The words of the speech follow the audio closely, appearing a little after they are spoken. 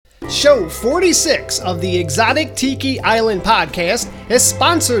Show 46 of the Exotic Tiki Island podcast is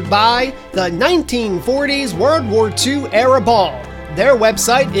sponsored by the 1940s World War II Era Ball. Their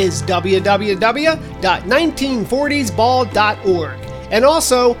website is www.1940sball.org. And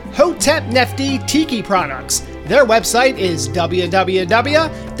also Hotep Nefti Tiki Products. Their website is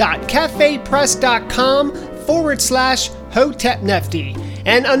www.cafepress.com/Hotep Nefti.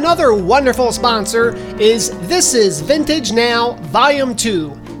 And another wonderful sponsor is This Is Vintage Now Volume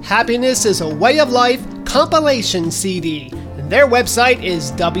 2. Happiness is a Way of Life compilation CD. Their website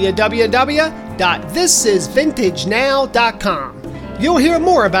is www.thisisvintagenow.com. You'll hear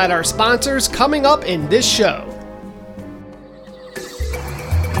more about our sponsors coming up in this show.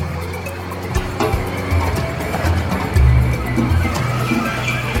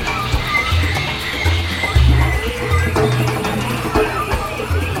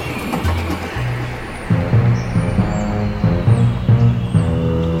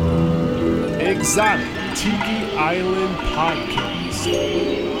 Exotic Tiki Island Podcast.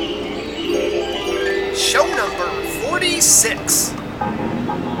 Show number 46.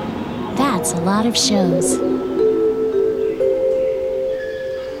 That's a lot of shows.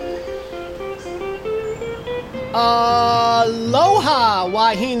 Aloha,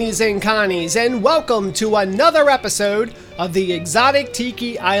 Wahinis and Connies, and welcome to another episode of the Exotic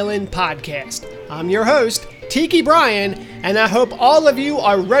Tiki Island Podcast. I'm your host, Tiki Brian, and I hope all of you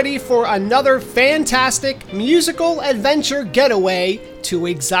are ready for another fantastic musical adventure getaway to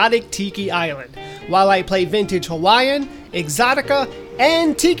Exotic Tiki Island, while I play vintage Hawaiian, Exotica,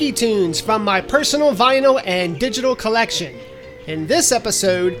 and Tiki tunes from my personal vinyl and digital collection. In this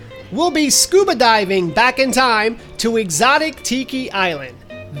episode, we'll be scuba diving back in time to Exotic Tiki Island.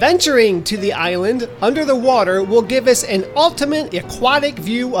 Venturing to the island under the water will give us an ultimate aquatic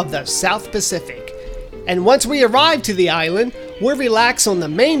view of the South Pacific. And once we arrive to the island, we'll relax on the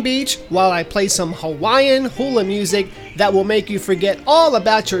main beach while I play some Hawaiian hula music that will make you forget all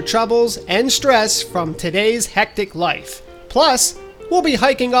about your troubles and stress from today's hectic life. Plus, we'll be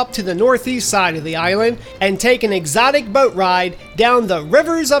hiking up to the northeast side of the island and take an exotic boat ride down the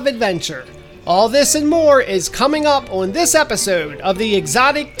rivers of adventure. All this and more is coming up on this episode of the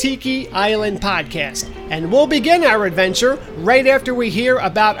Exotic Tiki Island Podcast, and we'll begin our adventure right after we hear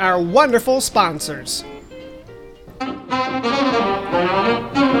about our wonderful sponsors.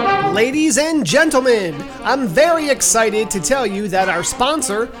 Ladies and gentlemen, I'm very excited to tell you that our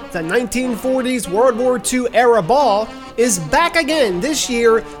sponsor, the 1940s World War II Era Ball, is back again this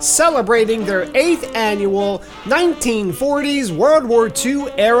year celebrating their 8th annual 1940s World War II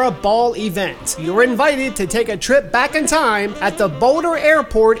Era Ball event. You're invited to take a trip back in time at the Boulder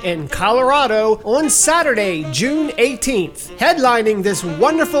Airport in Colorado on Saturday, June 18th. Headlining this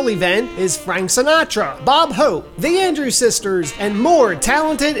wonderful event is Frank Sinatra, Bob Hope, the Andrews Sisters, and more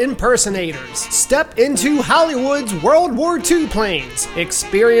talented impersonators. Step into Hollywood's World War II planes.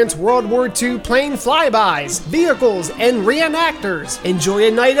 Experience World War II plane flybys, vehicles, and reenactors. Enjoy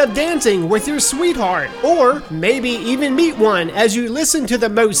a night of dancing with your sweetheart, or maybe even meet one as you listen to the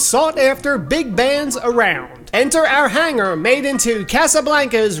most sought-after big bands around. Enter our hangar made into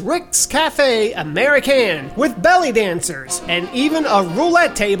Casablanca's Rick's Cafe American with belly dancers and even a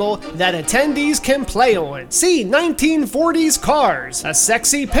roulette table that attendees can play on. See 1940s cars, a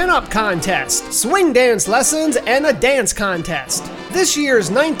sexy pinup contest, swing dance lessons, and a dance contest. This year's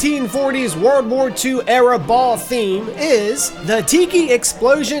 1940s World War II era ball theme is the Tiki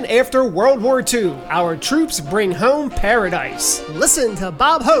Explosion After World War II. Our troops bring home paradise. Listen to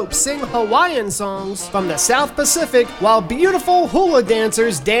Bob Hope sing Hawaiian songs from the South Pacific while beautiful hula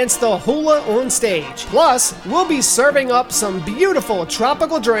dancers dance the hula on stage. Plus, we'll be serving up some beautiful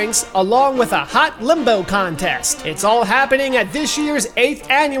tropical drinks along with a hot limbo contest. It's all happening at this year's 8th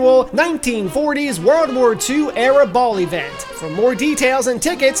annual 1940s World War II era ball event. For more details and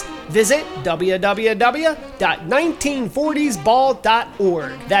tickets, visit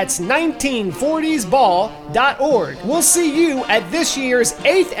www.1940sball.org. That's 1940sball.org. We'll see you at this year's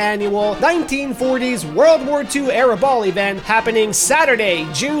 8th annual 1940s World War II era ball event happening Saturday,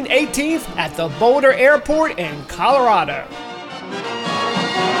 June 18th at the Boulder Airport in Colorado.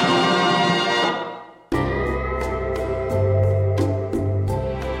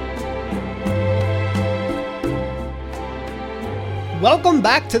 Welcome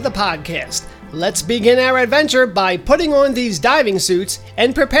back to the podcast. Let's begin our adventure by putting on these diving suits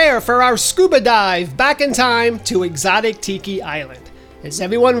and prepare for our scuba dive back in time to Exotic Tiki Island. Is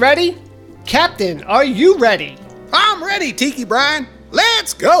everyone ready? Captain, are you ready? I'm ready, Tiki Brian.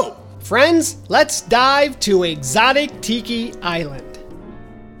 Let's go! Friends, let's dive to Exotic Tiki Island.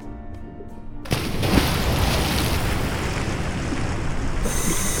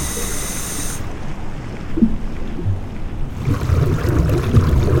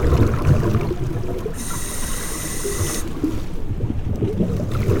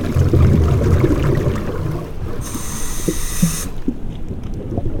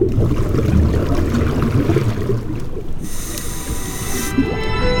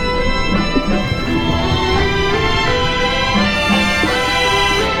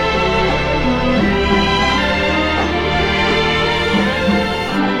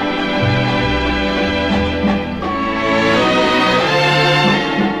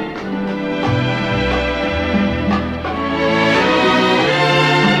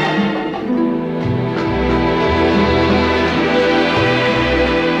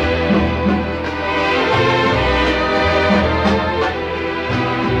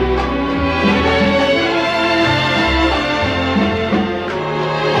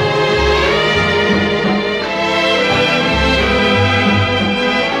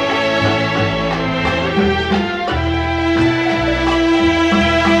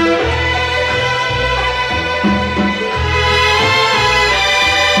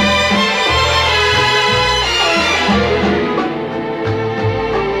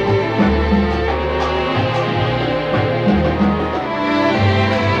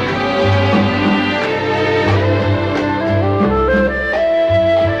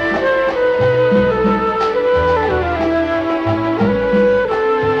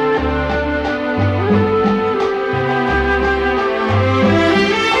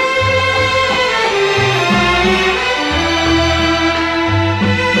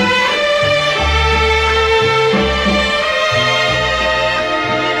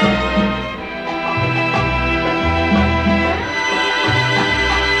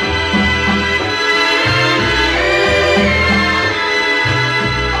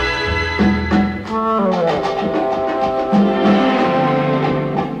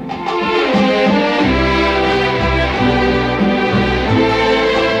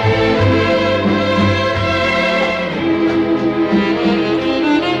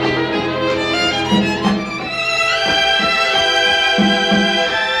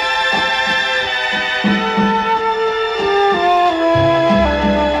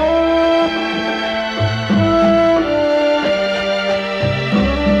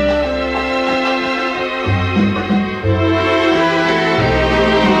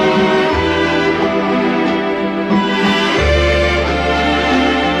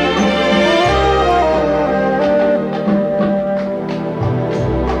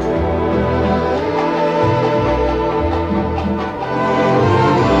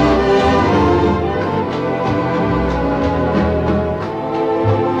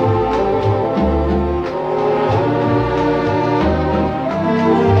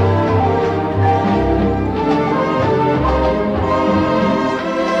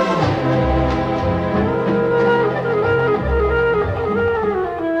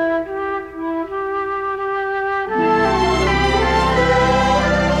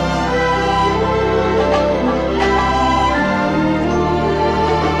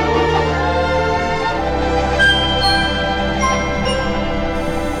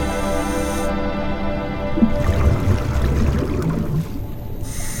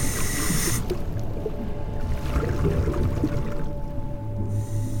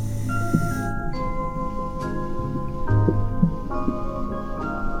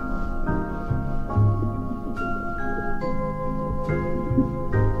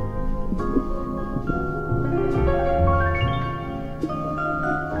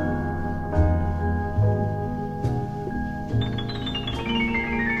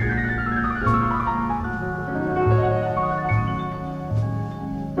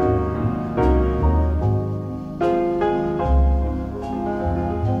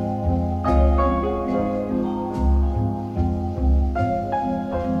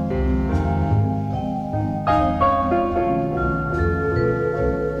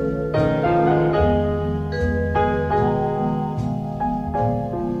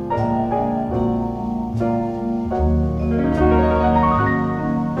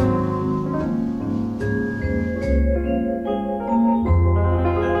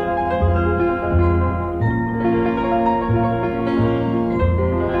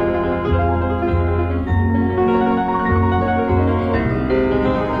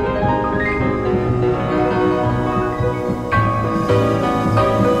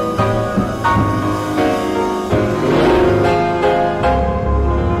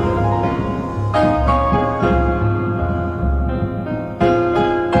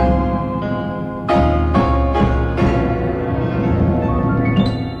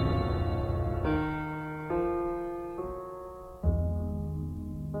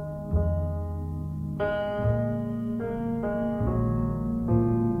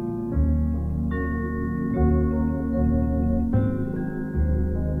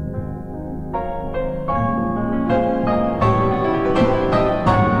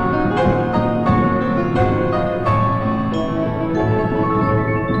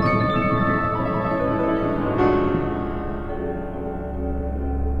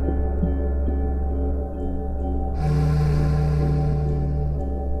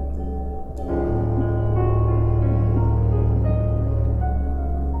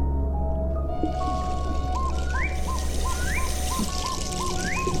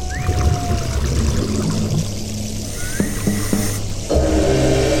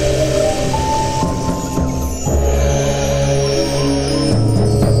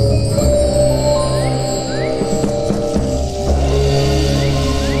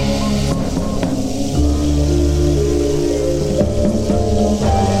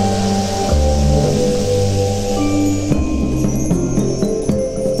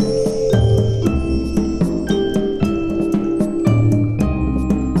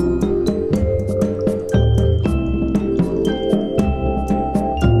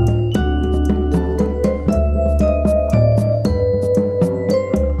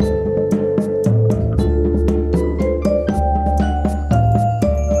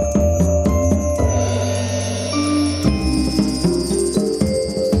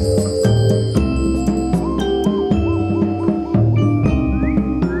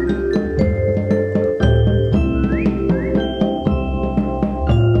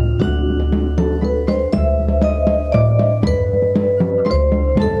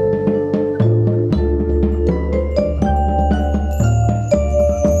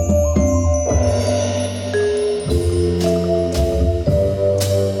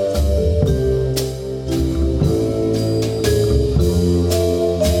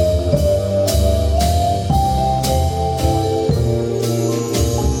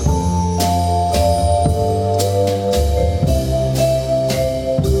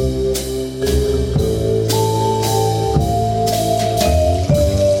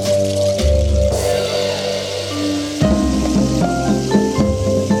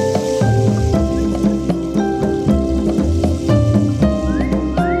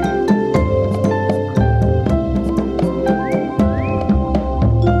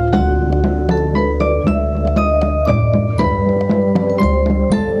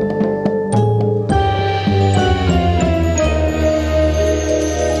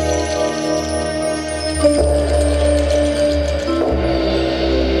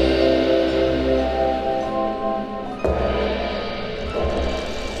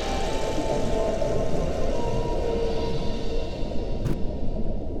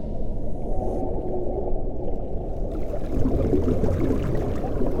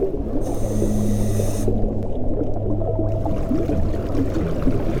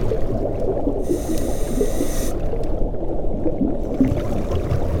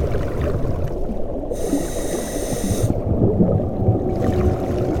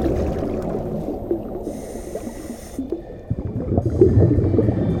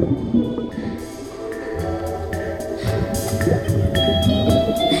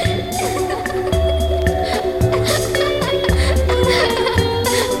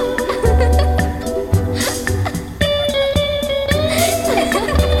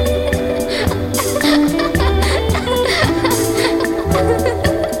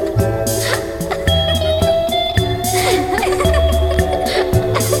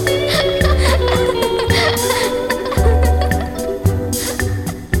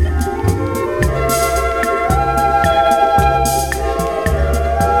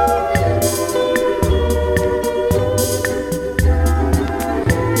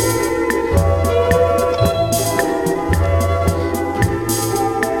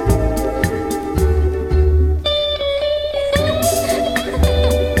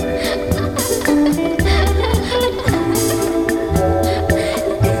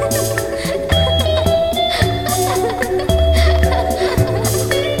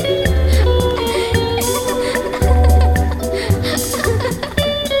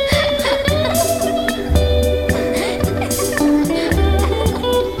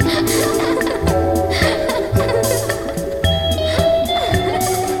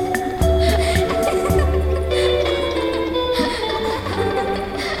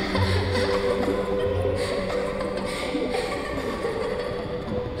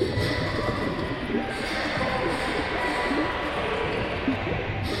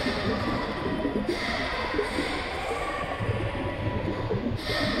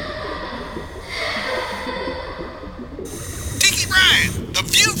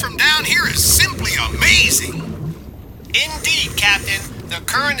 Captain. The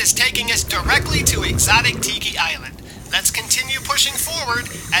current is taking us directly to exotic Tiki Island. Let's continue pushing forward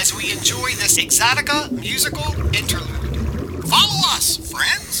as we enjoy this Exotica musical interlude. Follow us,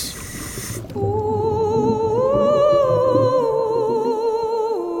 friends.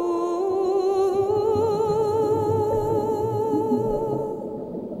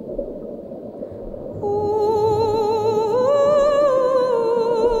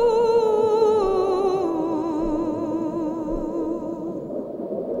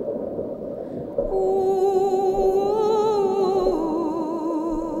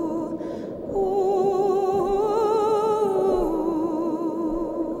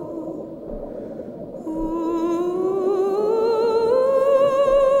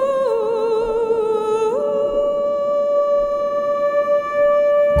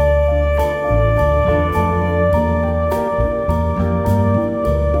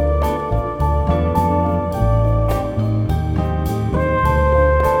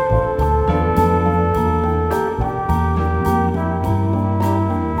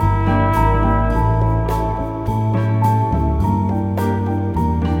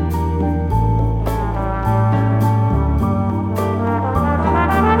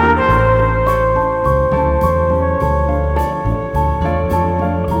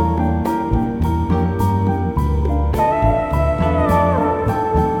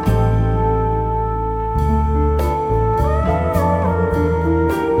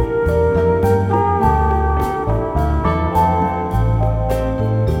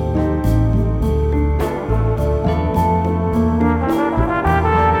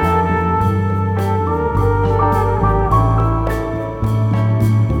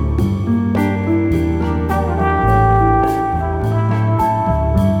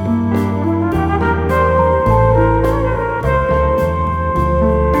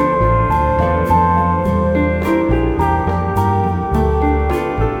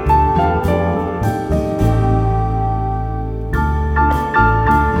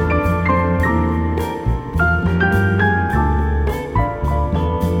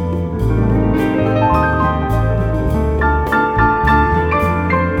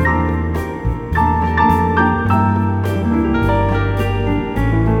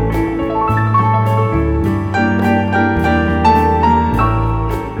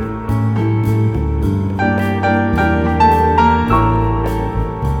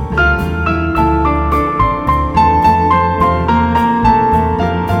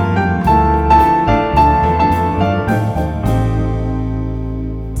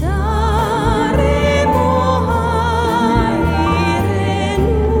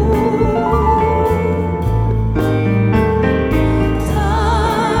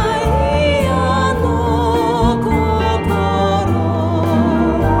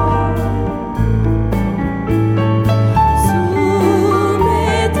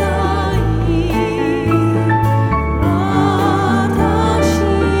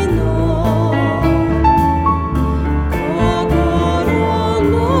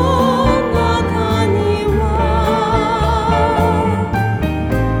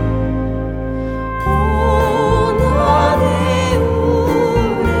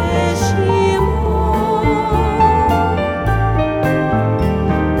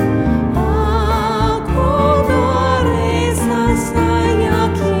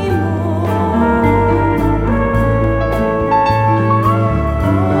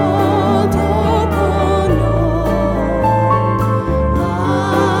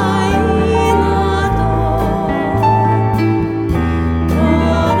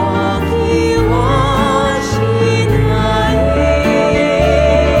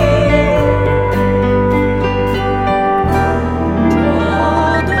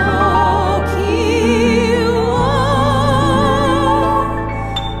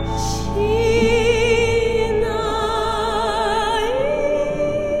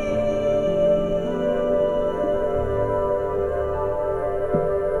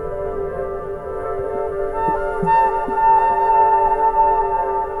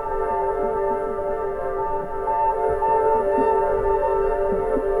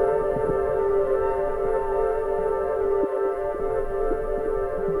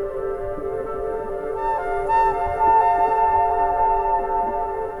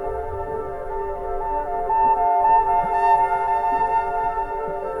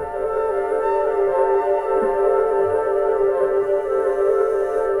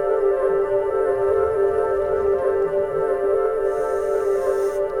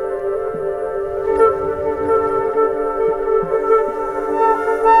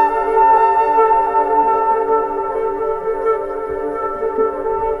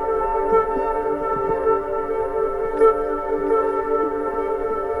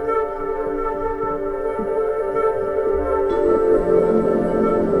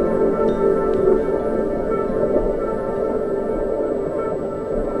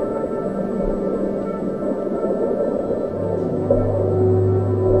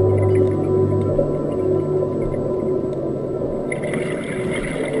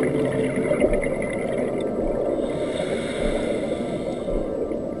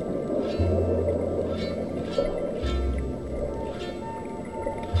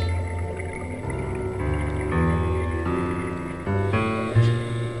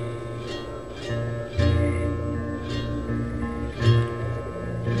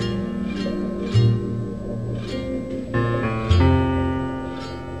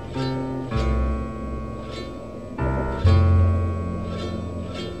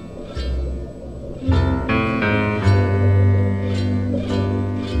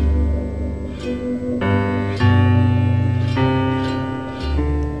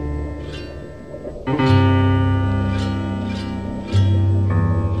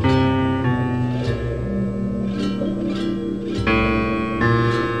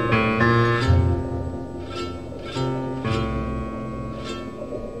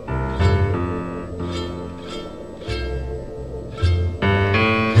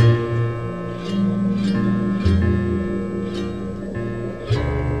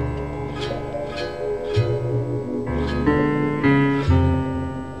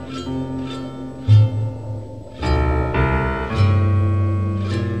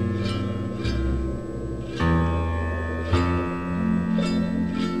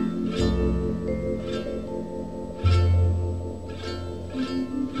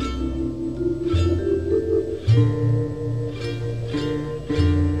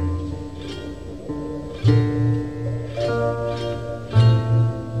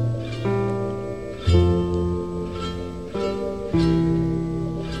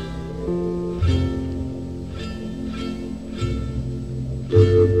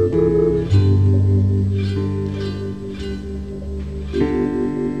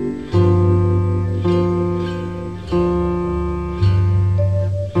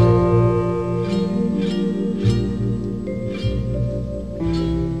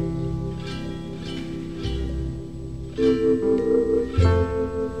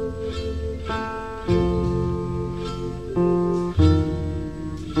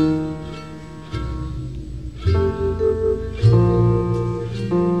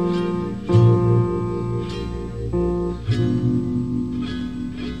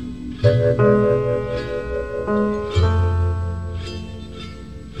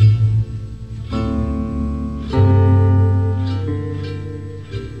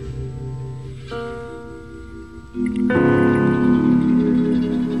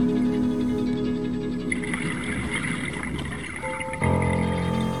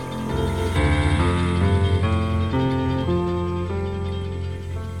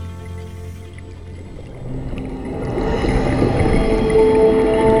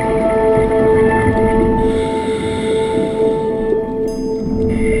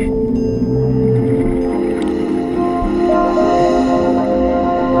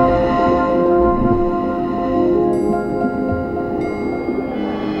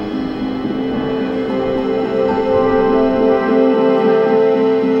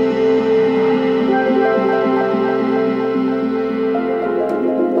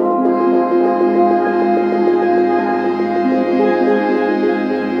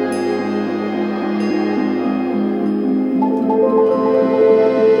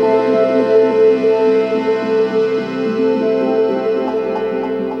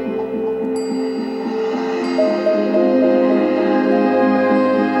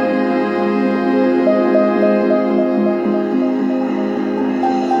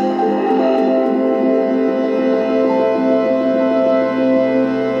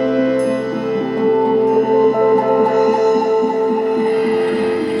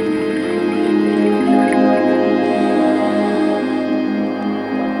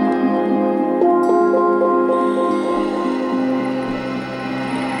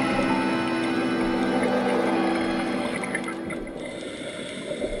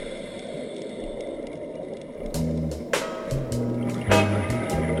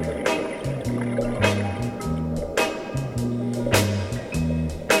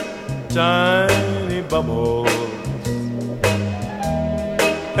 tiny bubbles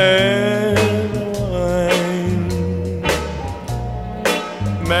and wine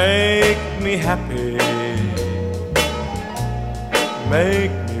make me happy,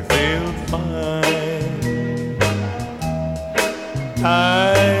 make me feel fine.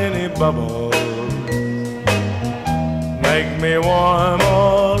 Tiny bubbles make me warm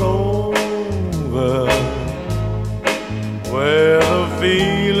all over with a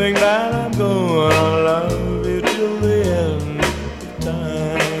feeling that I'm gonna love you till the end of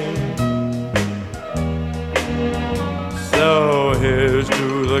time. So here's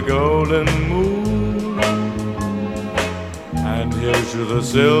to the golden moon, and here's to the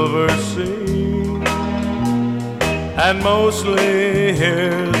silver sea, and mostly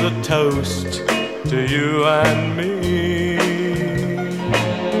here's a toast to you and me.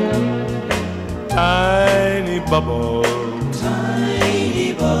 Tiny bubbles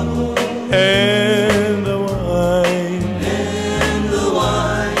in the wine,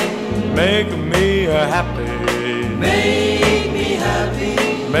 make me happy. Make me happy.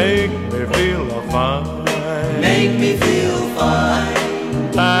 Make me feel fine. Make me feel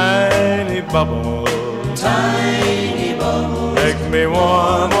fine. Tiny bubble. Tiny bubble. Make me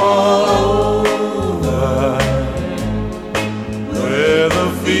warm all over. With a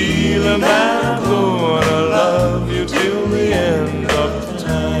feeling that I'm gonna love you till the end of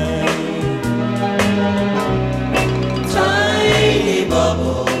time. Tiny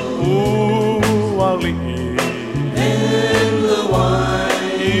bubble. Ooh, Ali. In the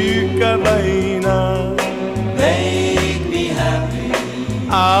wine. Ikabaina. Make me happy.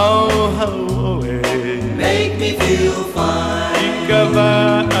 Oh, holy. Make me feel fine. Ikaba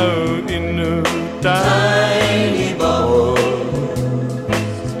out inu Tiny bubble.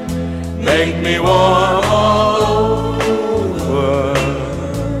 Make me warm all over.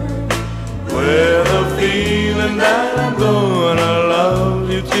 With a feeling that I'm gonna love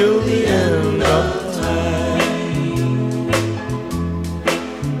you till the end of time.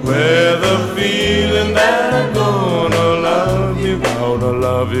 With a feeling that I'm gonna love you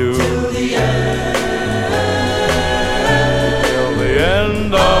till the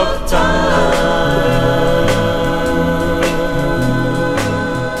end of time.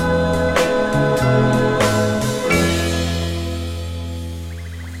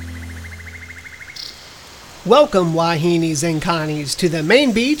 Welcome, Wahinis and Connies, to the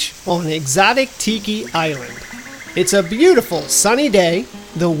main beach on exotic Tiki Island. It's a beautiful sunny day,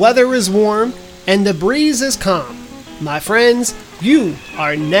 the weather is warm, and the breeze is calm. My friends, you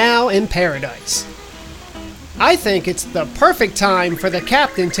are now in paradise. I think it's the perfect time for the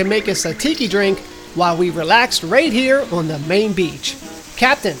captain to make us a tiki drink while we relax right here on the main beach.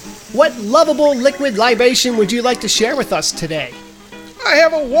 Captain, what lovable liquid libation would you like to share with us today? I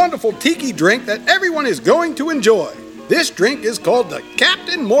have a wonderful tiki drink that everyone is going to enjoy. This drink is called the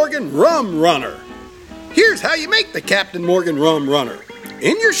Captain Morgan Rum Runner. Here's how you make the Captain Morgan Rum Runner.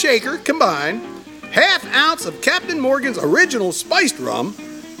 In your shaker, combine ½ ounce of Captain Morgan's original spiced rum,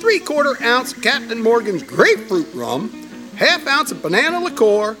 3/4 ounce Captain Morgan's grapefruit rum, ½ ounce of banana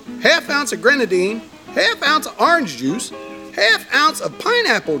liqueur, ½ ounce of grenadine, ½ ounce of orange juice, ½ ounce of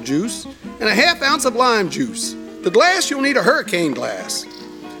pineapple juice, and a ½ ounce of lime juice. The glass, you'll need a hurricane glass.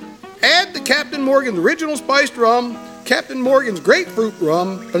 Add the Captain Morgan's original spiced rum, Captain Morgan's grapefruit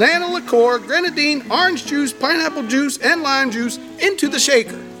rum, banana liqueur, grenadine, orange juice, pineapple juice, and lime juice into the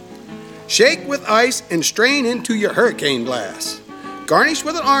shaker. Shake with ice and strain into your hurricane glass. Garnish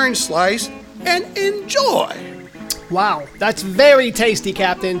with an orange slice and enjoy! Wow, that's very tasty,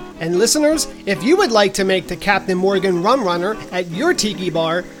 Captain. And listeners, if you would like to make the Captain Morgan Rum Runner at your tiki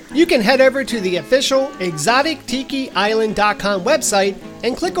bar, you can head over to the official ExoticTikiIsland.com website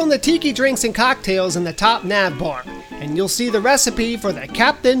and click on the Tiki Drinks and Cocktails in the top nav bar, and you'll see the recipe for the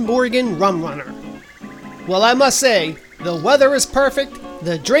Captain Morgan Rum Runner. Well, I must say, the weather is perfect,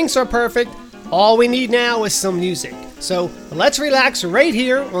 the drinks are perfect, all we need now is some music. So let's relax right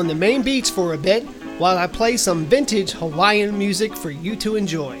here on the main beach for a bit while I play some vintage Hawaiian music for you to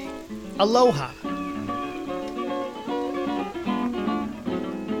enjoy. Aloha.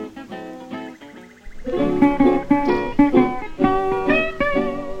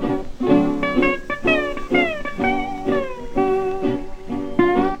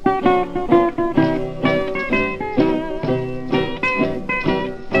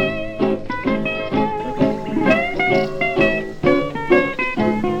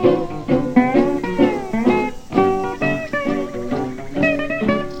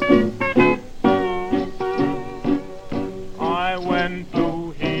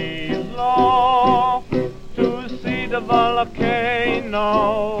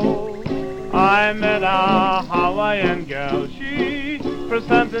 I met a Hawaiian girl, she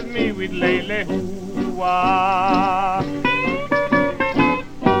presented me with Lele Hua.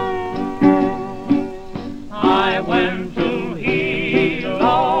 I went to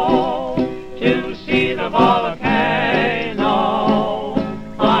Hilo to see the volcano.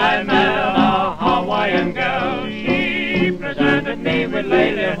 I met a Hawaiian girl, she presented me with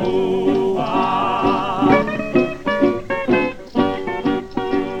Lele Hua.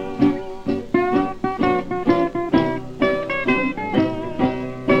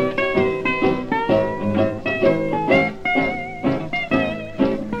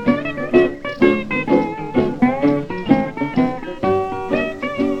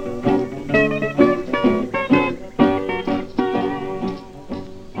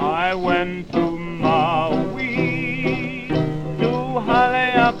 I went to Maui, to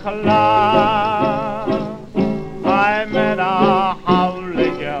Haleakala. I met a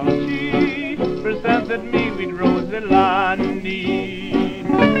Haole girl, she presented me with Roselani.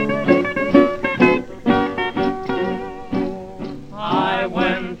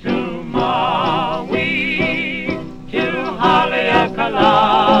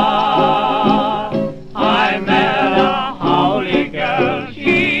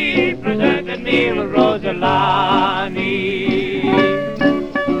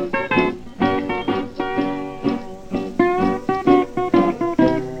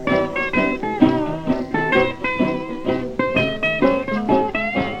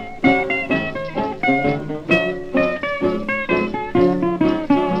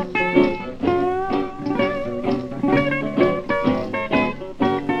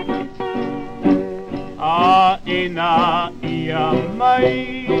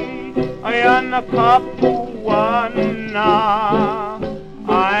 in Capuana.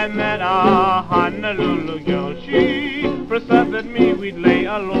 I met a Honolulu girl. She presented me with lay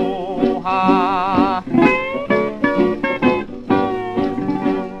aloha.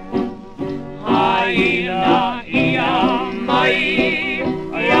 Haina ia mai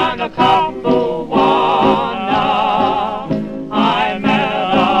in Capuana. I met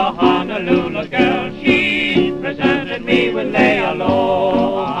a Honolulu girl. She presented me with lay aloha.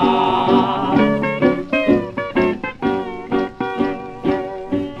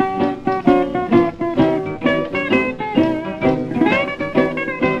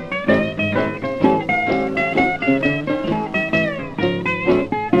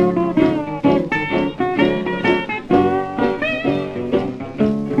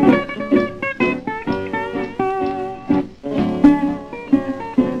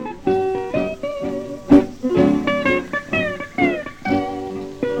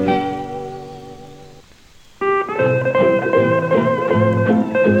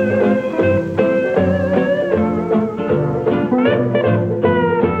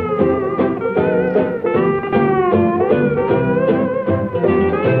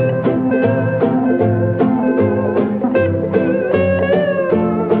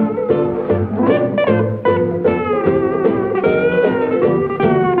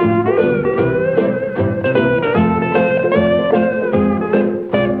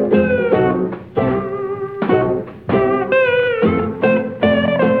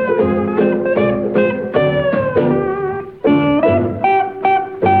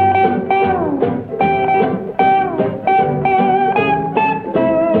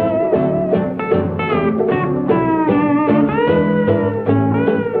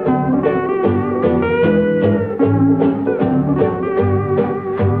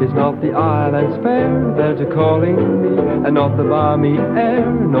 Not the balmy air,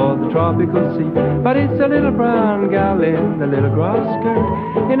 nor the tropical sea, but it's a little brown gal in a little grass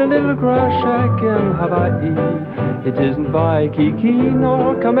skirt, in a little grass shack in Hawaii. It isn't Waikiki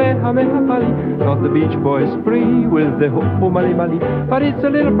nor Kamehameha Valley, not the Beach Boys spree with the ho-ho mali mali, but it's a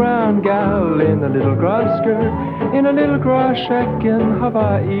little brown gal in a little grass skirt, in a little grass shack in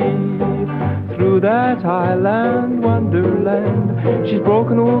Hawaii. Through that island wonderland, she's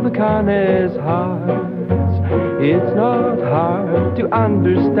broken all the Kane's hearts. It's not hard to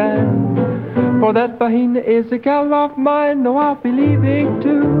understand, for that Bahina is a gal of mine. No, I'll be leaving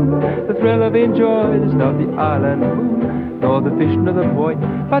too. The thrill of enjoy is not the island food, nor the fish nor the boy,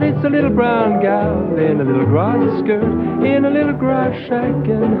 but it's a little brown gal in a little grass skirt, in a little grass shack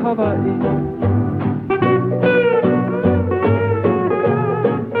in Hawaii.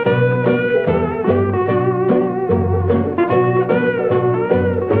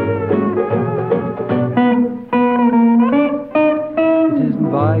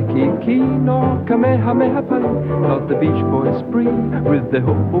 Kamehameha Valley, not the Beach Boys spree with the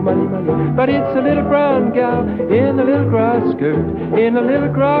ho-ho mali mali, but it's a little brown gal in a little grass skirt, in a little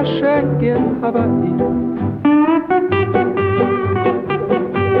grass shack in Hawaii.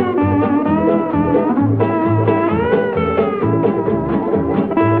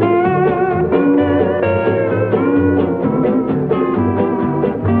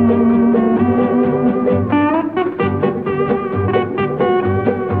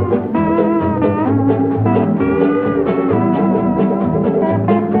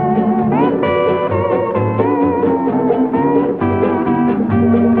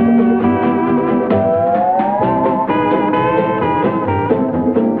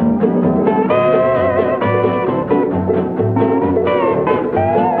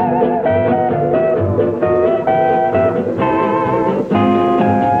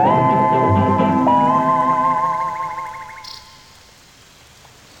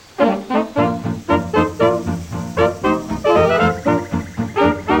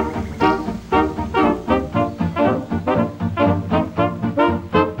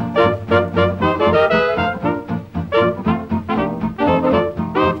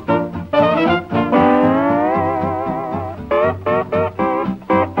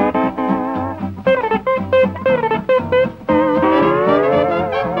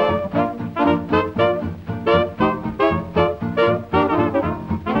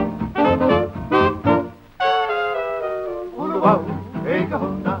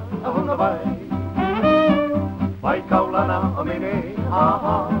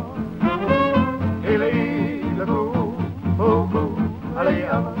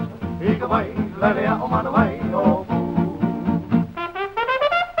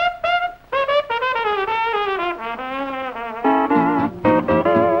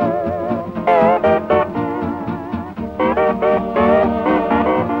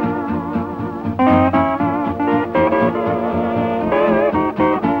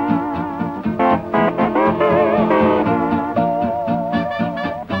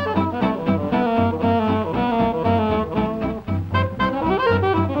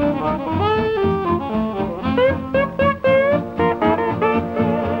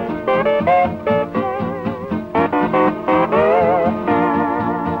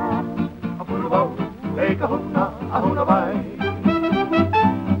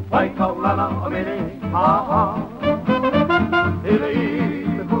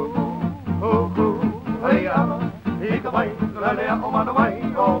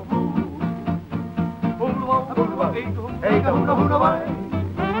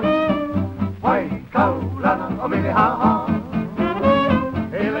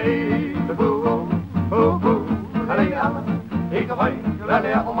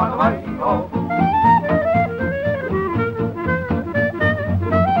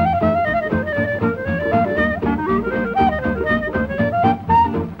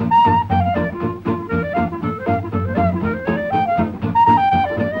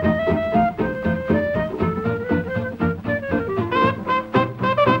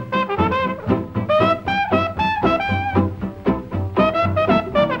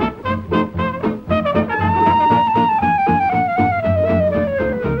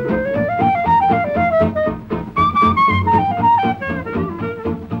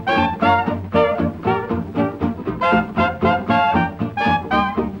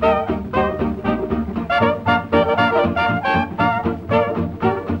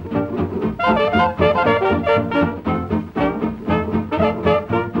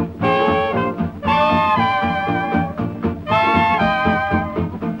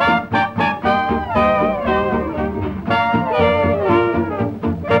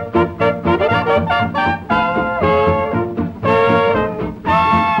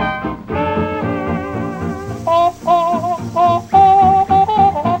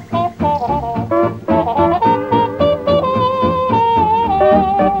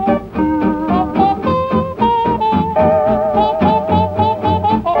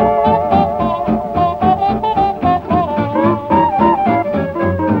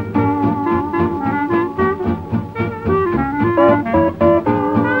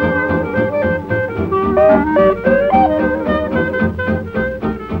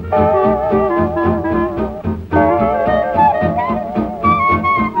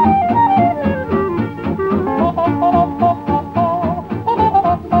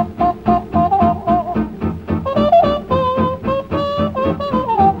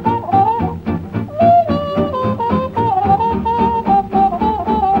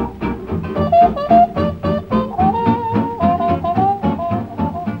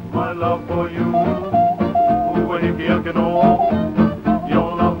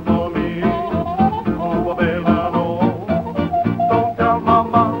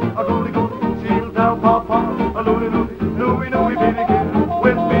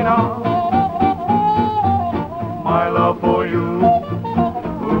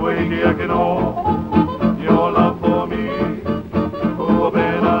 I can know your love for me. Oh,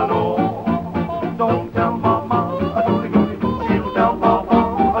 baby, I know. Don't tell mama, I don't think she'll tell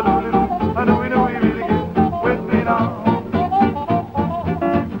papa. I know you know you really get with me now.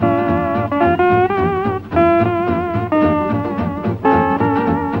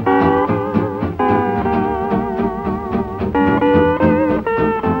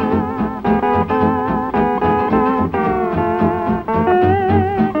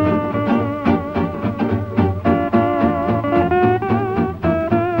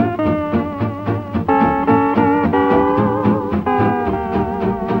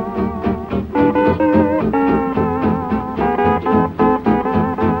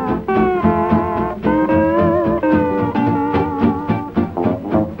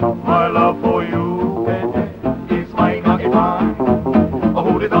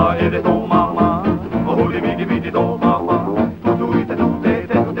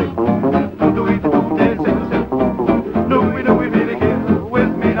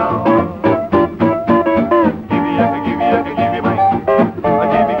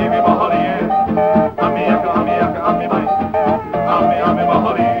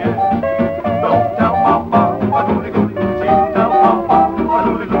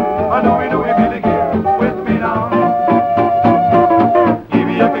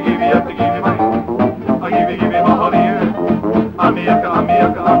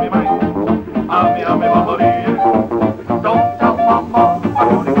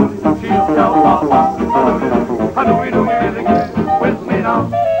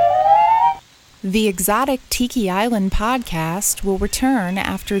 The Exotic Tiki Island podcast will return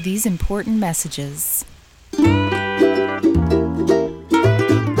after these important messages.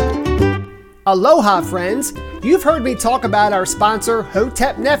 Aloha, friends! You've heard me talk about our sponsor,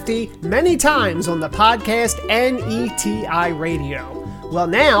 Hotep Nefti, many times on the podcast NETI Radio. Well,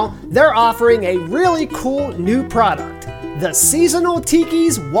 now they're offering a really cool new product. The Seasonal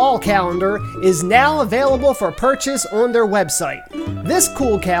Tiki's Wall Calendar is now available for purchase on their website. This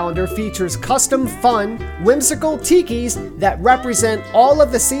cool calendar features custom, fun, whimsical tikis that represent all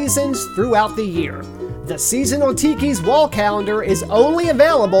of the seasons throughout the year. The Seasonal Tiki's Wall Calendar is only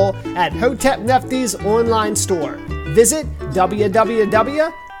available at Hotep Nefti's online store. Visit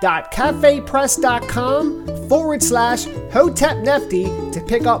www.cafepress.com/Hotep Nefti to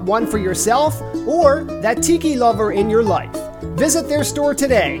pick up one for yourself or that tiki lover in your life. Visit their store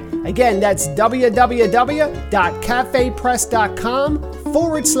today. Again, that's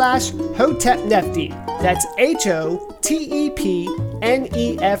www.cafepress.com/Hotep Nefti. That's HOTEPNEFTI.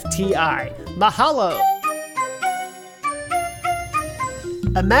 Mahalo!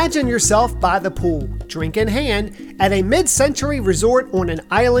 Imagine yourself by the pool, drink in hand, at a mid-century resort on an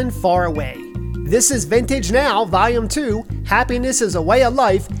island far away. This is Vintage Now, Volume 2, Happiness is a Way of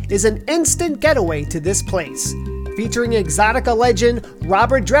Life, is an instant getaway to this place. Featuring Exotica legend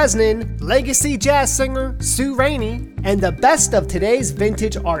Robert Dresnan, legacy jazz singer Sue Rainey, and the best of today's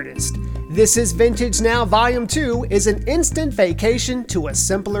vintage artists. This is Vintage Now, Volume 2 is an instant vacation to a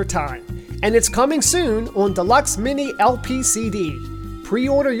simpler time. And it's coming soon on Deluxe Mini LP CD.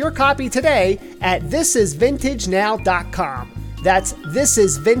 Pre-order your copy today at thisisvintagenow.com. That's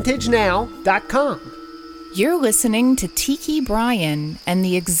thisisvintagenow.com. You're listening to Tiki Brian and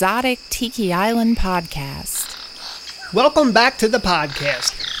the Exotic Tiki Island podcast. Welcome back to the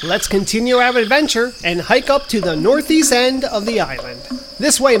podcast. Let's continue our adventure and hike up to the northeast end of the island.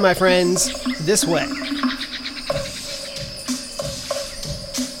 This way, my friends, this way.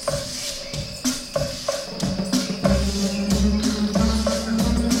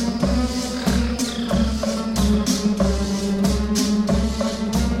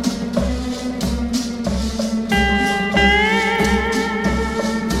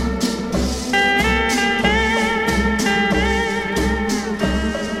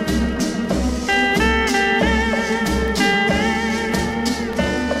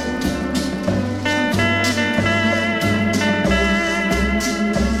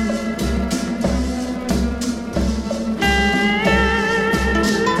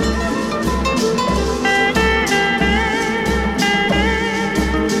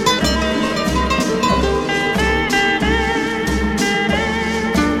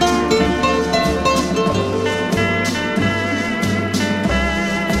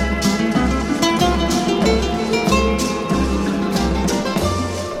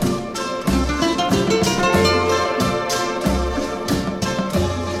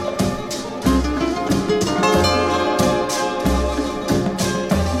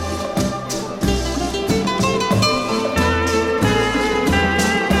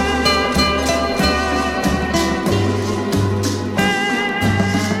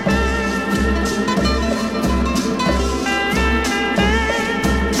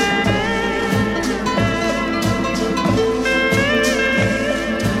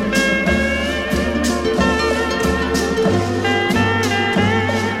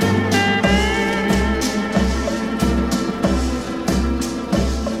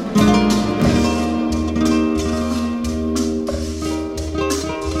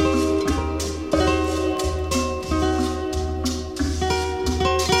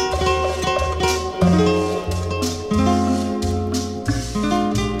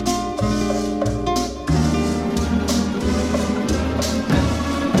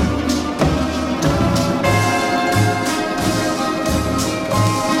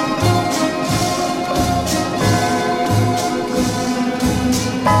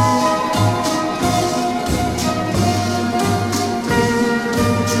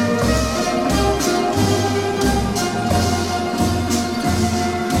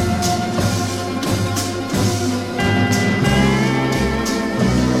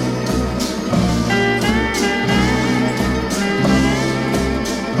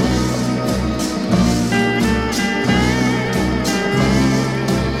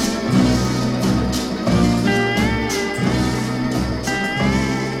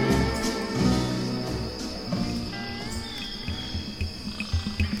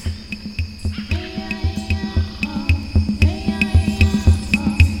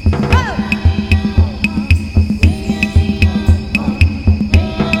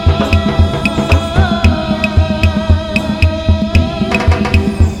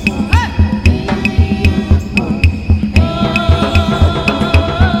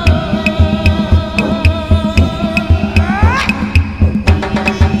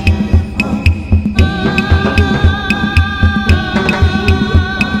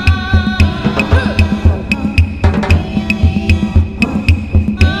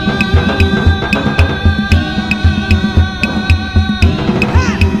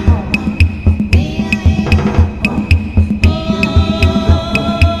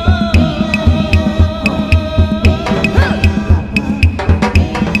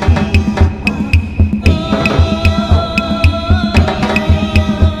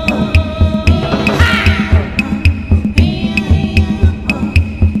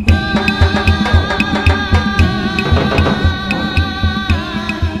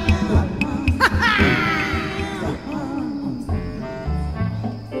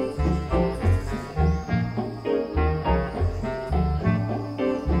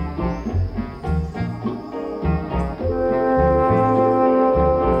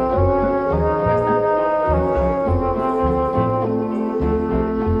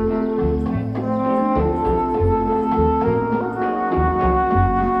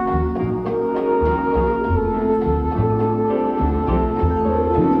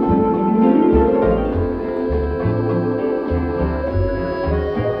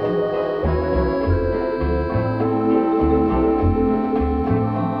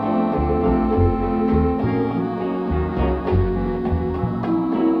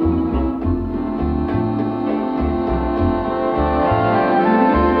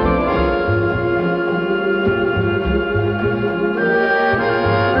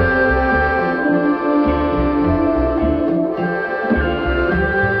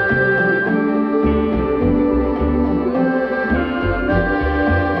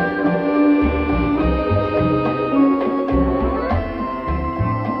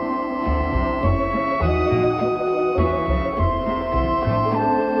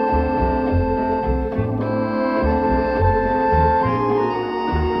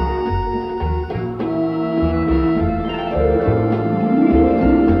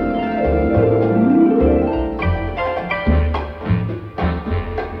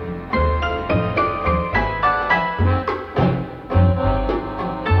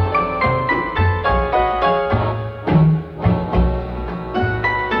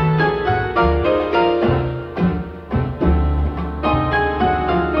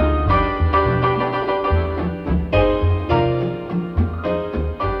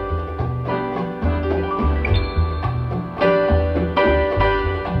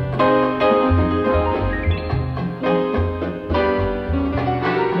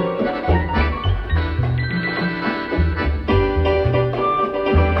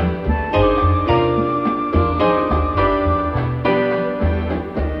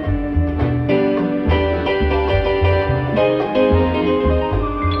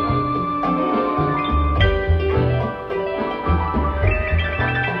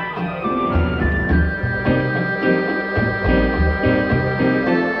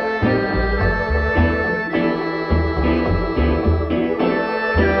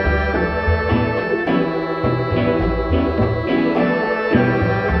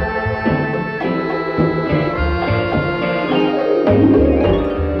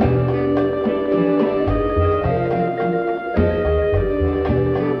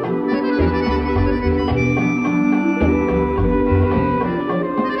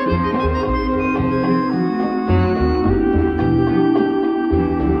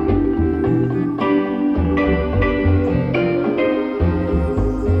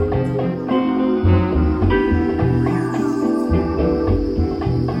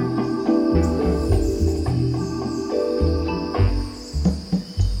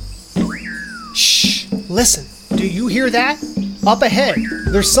 that? Up ahead,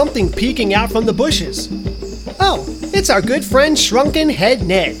 there's something peeking out from the bushes. Oh, it's our good friend Shrunken Head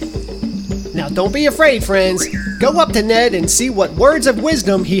Ned. Now don't be afraid, friends. Go up to Ned and see what words of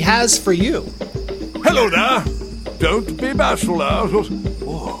wisdom he has for you. Hello there. Don't be bashful now.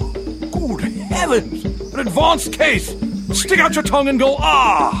 Oh, good heavens! An advanced case! Stick out your tongue and go,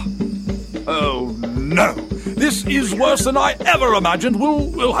 ah! Oh, no. This is worse than I ever imagined.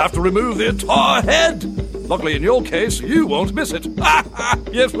 We'll have to remove the entire head. Luckily, in your case, you won't miss it.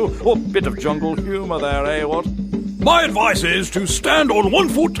 Yes, a bit of jungle humor there, eh, what? My advice is to stand on one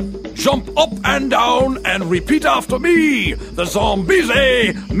foot, jump up and down, and repeat after me. The Zombies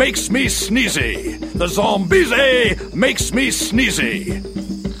makes me sneezy. The Zombies makes me sneezy.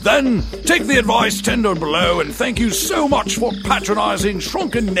 Then, take the advice tender below, and thank you so much for patronizing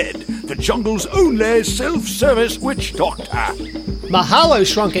Shrunken Ned, the jungle's only self-service witch doctor. Mahalo,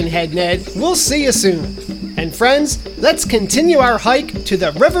 Shrunken Head Ned. We'll see you soon. And friends, let's continue our hike to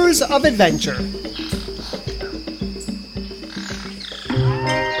the Rivers of Adventure.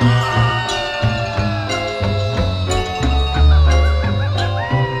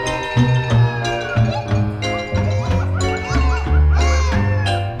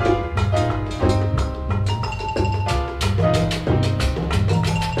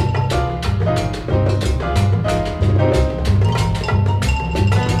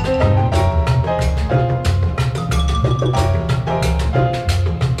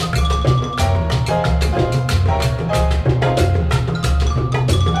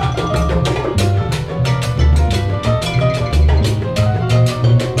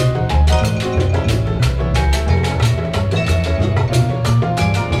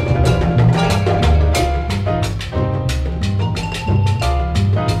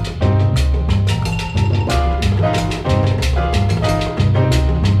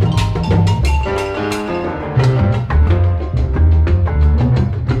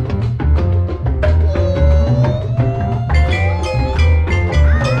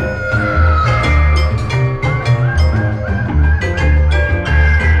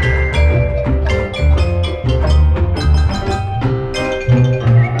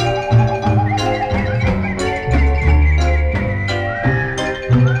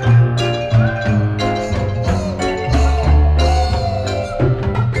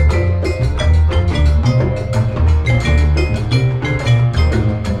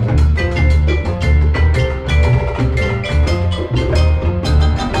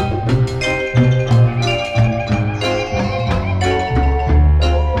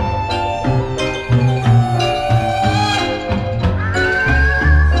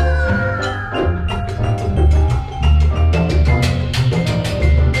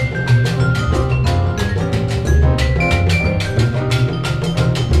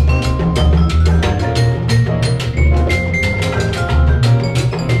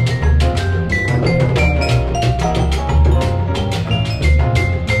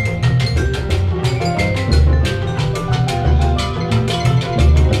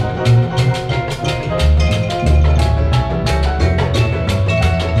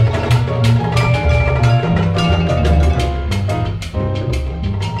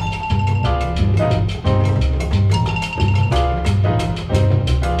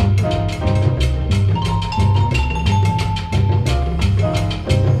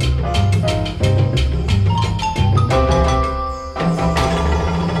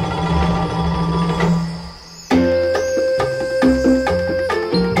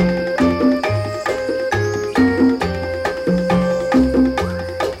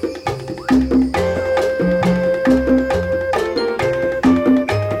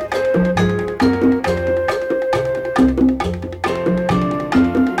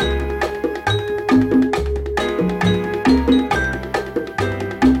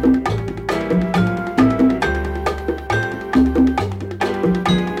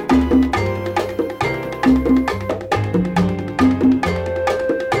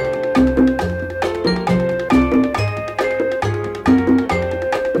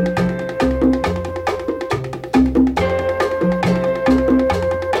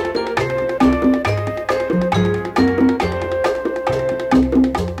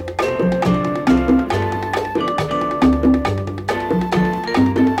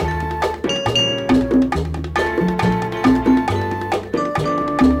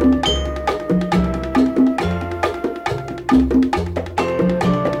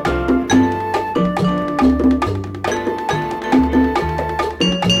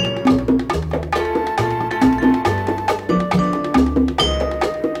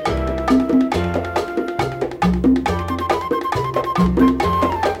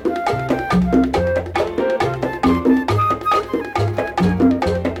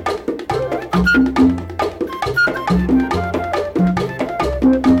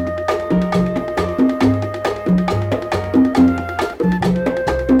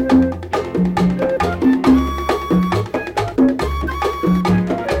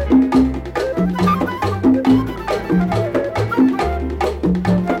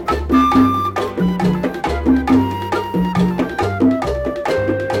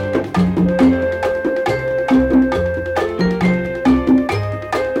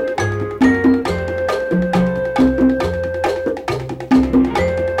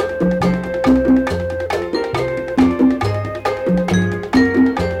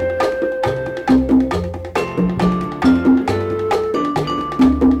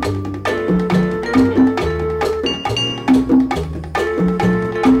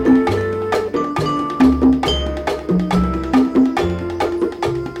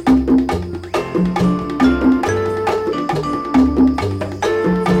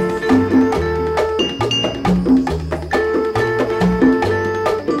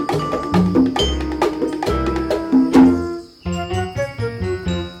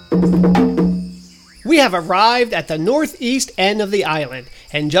 have arrived at the northeast end of the island,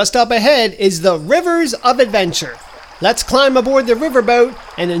 and just up ahead is the Rivers of Adventure. Let's climb aboard the riverboat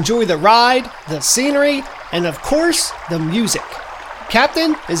and enjoy the ride, the scenery, and of course, the music.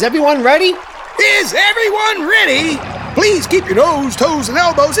 Captain, is everyone ready? Is everyone ready? Please keep your nose, toes, and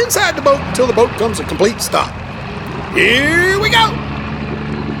elbows inside the boat until the boat comes to a complete stop. Here we go!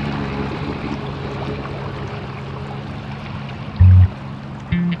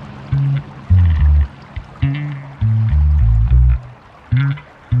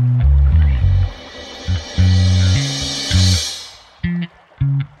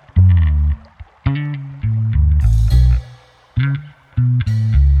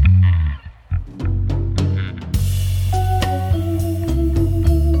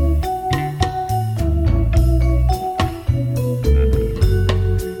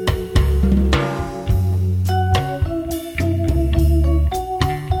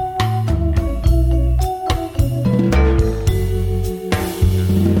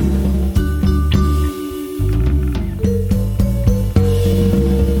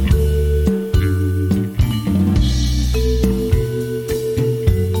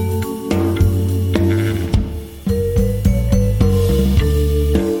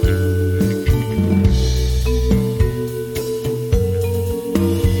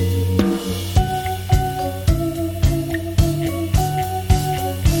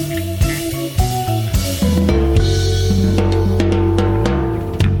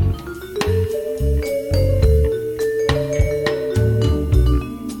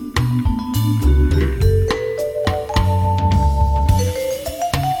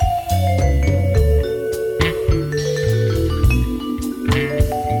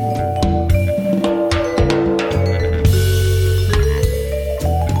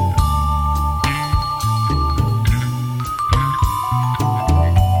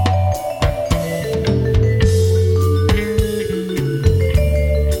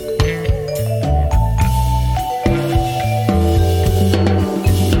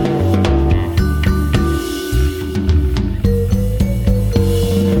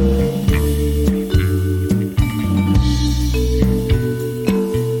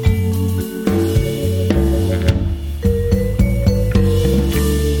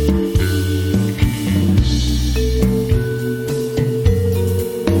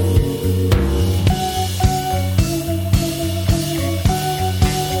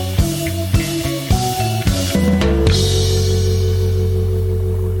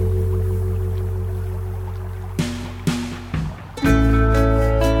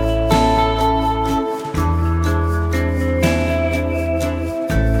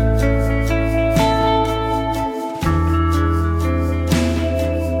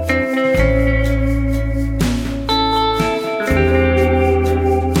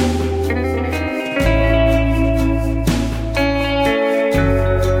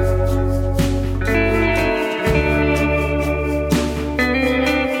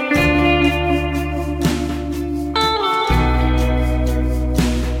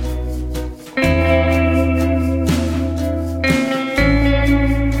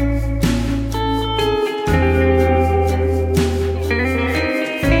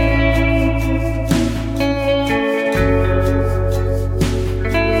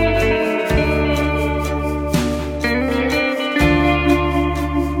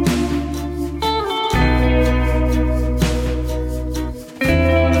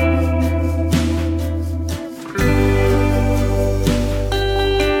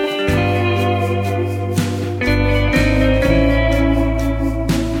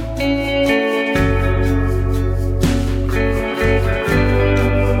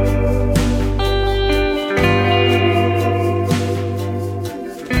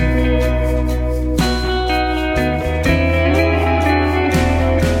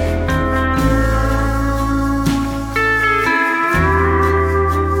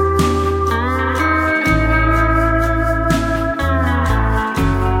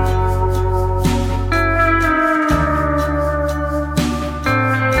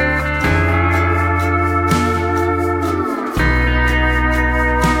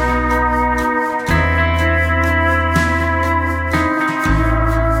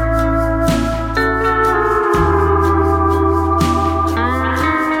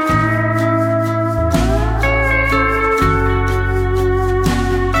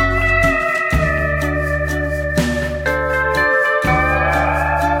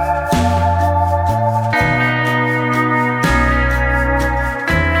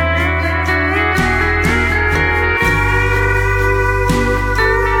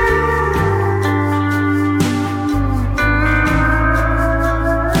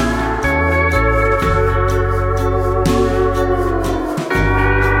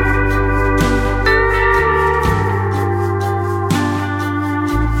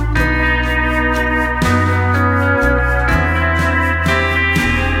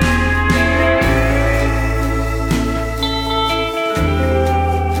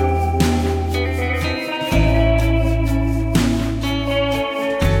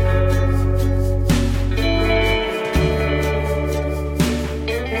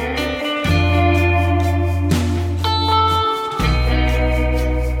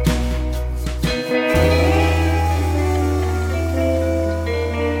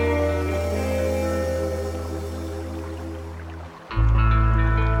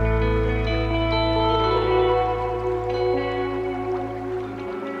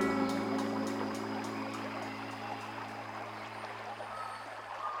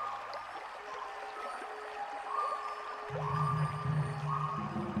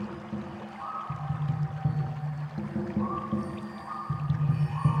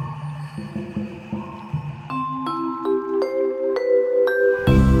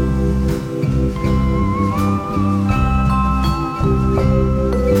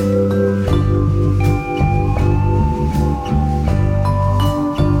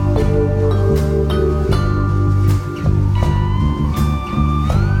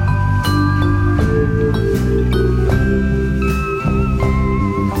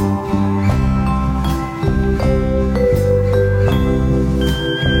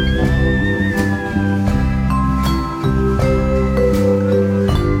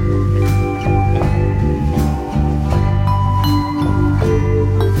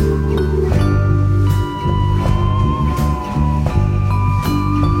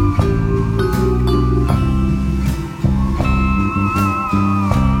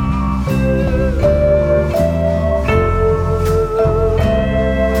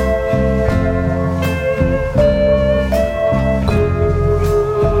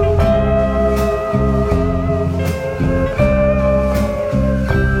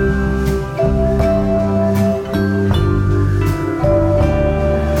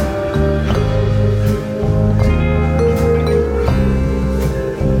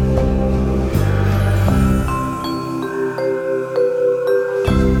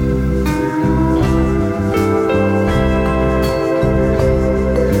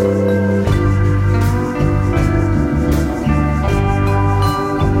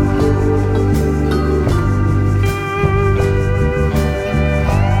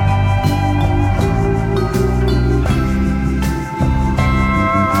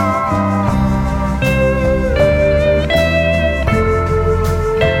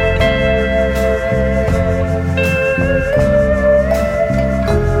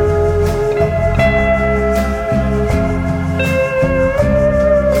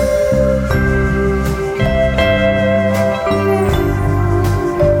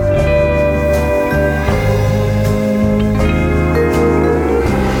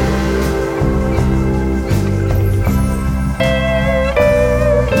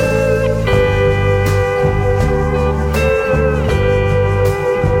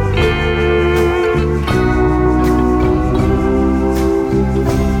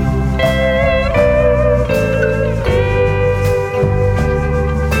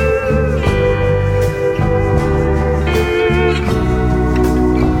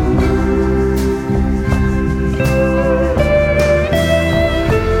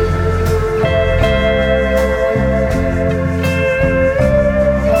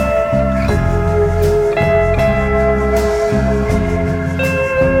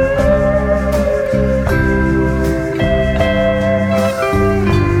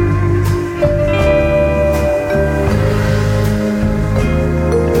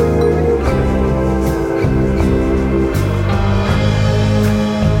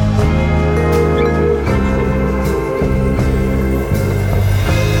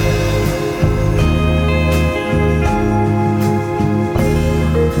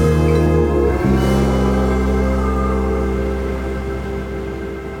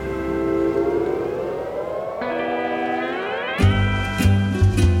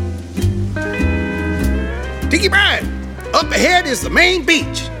 Tiki Brian, up ahead is the main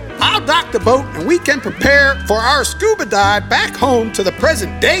beach. I'll dock the boat and we can prepare for our scuba dive back home to the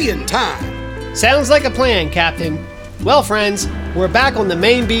present day and time. Sounds like a plan, Captain. Well, friends, we're back on the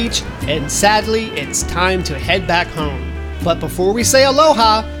main beach, and sadly, it's time to head back home. But before we say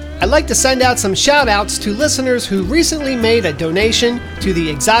aloha, I'd like to send out some shout-outs to listeners who recently made a donation to the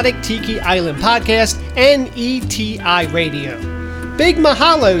Exotic Tiki Island podcast and ETI Radio. Big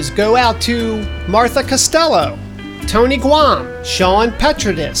mahalos go out to Martha Costello, Tony Guam, Sean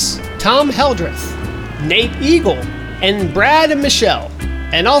Petrodis, Tom Heldreth, Nate Eagle, and Brad and Michelle.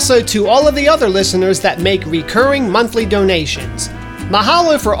 And also to all of the other listeners that make recurring monthly donations.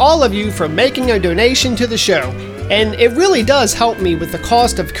 Mahalo for all of you for making a donation to the show, and it really does help me with the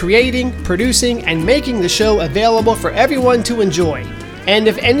cost of creating, producing, and making the show available for everyone to enjoy. And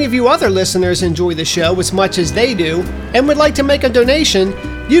if any of you other listeners enjoy the show as much as they do and would like to make a donation,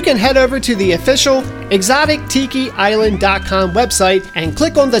 you can head over to the official ExoticTikiIsland.com website and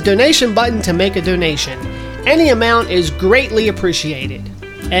click on the donation button to make a donation. Any amount is greatly appreciated.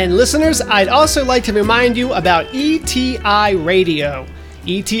 And listeners, I'd also like to remind you about ETI Radio.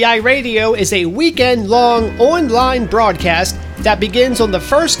 ETI Radio is a weekend-long online broadcast that begins on the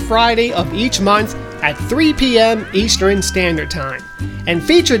first Friday of each month at 3 p.m. Eastern Standard Time. And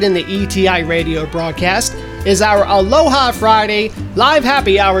featured in the ETI Radio broadcast is our Aloha Friday live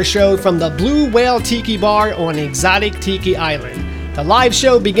happy hour show from the Blue Whale Tiki Bar on Exotic Tiki Island. The live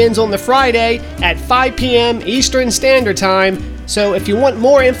show begins on the Friday at 5 p.m. Eastern Standard Time. So if you want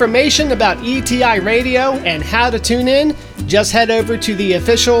more information about ETI Radio and how to tune in, just head over to the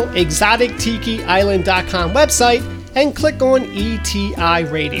official ExoticTikiIsland.com website and click on ETI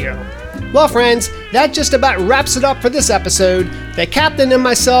Radio. Well, friends, that just about wraps it up for this episode. The Captain and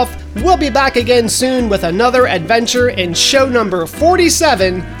myself will be back again soon with another adventure in show number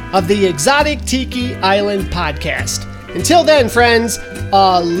 47 of the Exotic Tiki Island podcast. Until then, friends,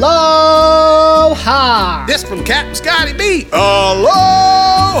 aloha! This from Captain Scotty B.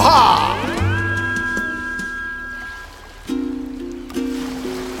 Aloha!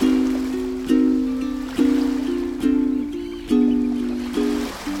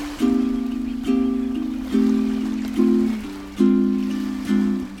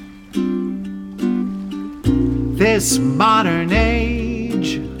 This modern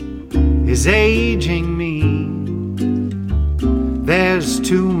age is aging me. There's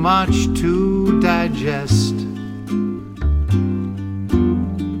too much to digest.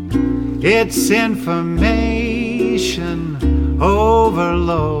 It's information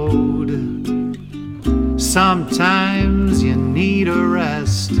overload. Sometimes you need a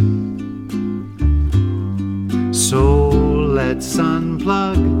rest. So let's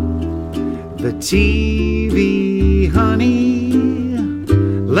unplug the TV, honey.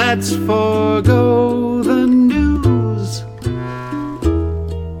 Let's forgo the news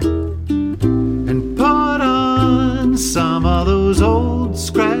and put on some of those old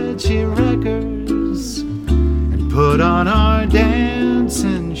scratchy records and put on our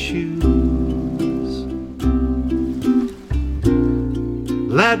dancing shoes.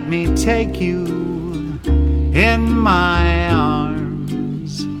 Let me take you in my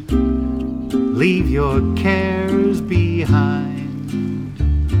arms. Leave your cares behind.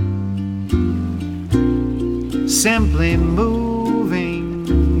 Simply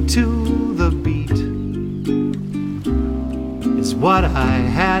moving to the beat is what I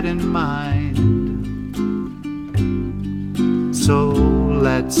had in mind. So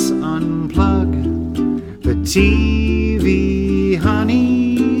let's unplug the TV,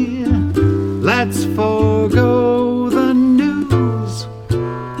 honey. Let's forgo the news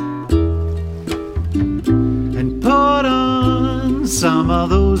and put on some of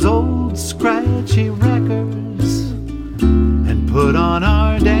those old scratchy records and put on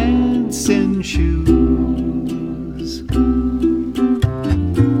our dancing shoes.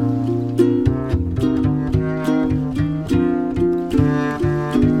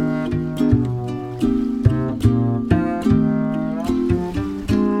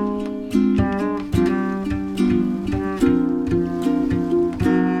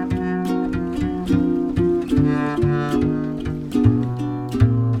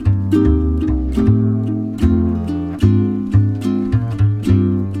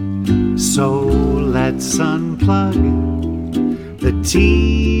 So let's unplug the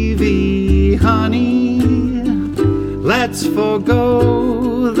TV, honey. Let's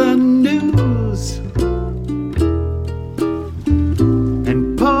forgo the news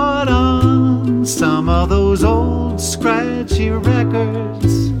and put on some of those old scratchy records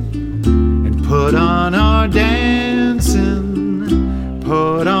and put on our dancing,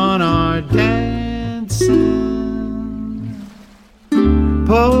 put on our dancing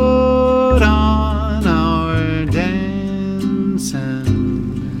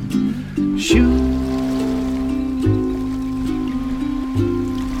Shoot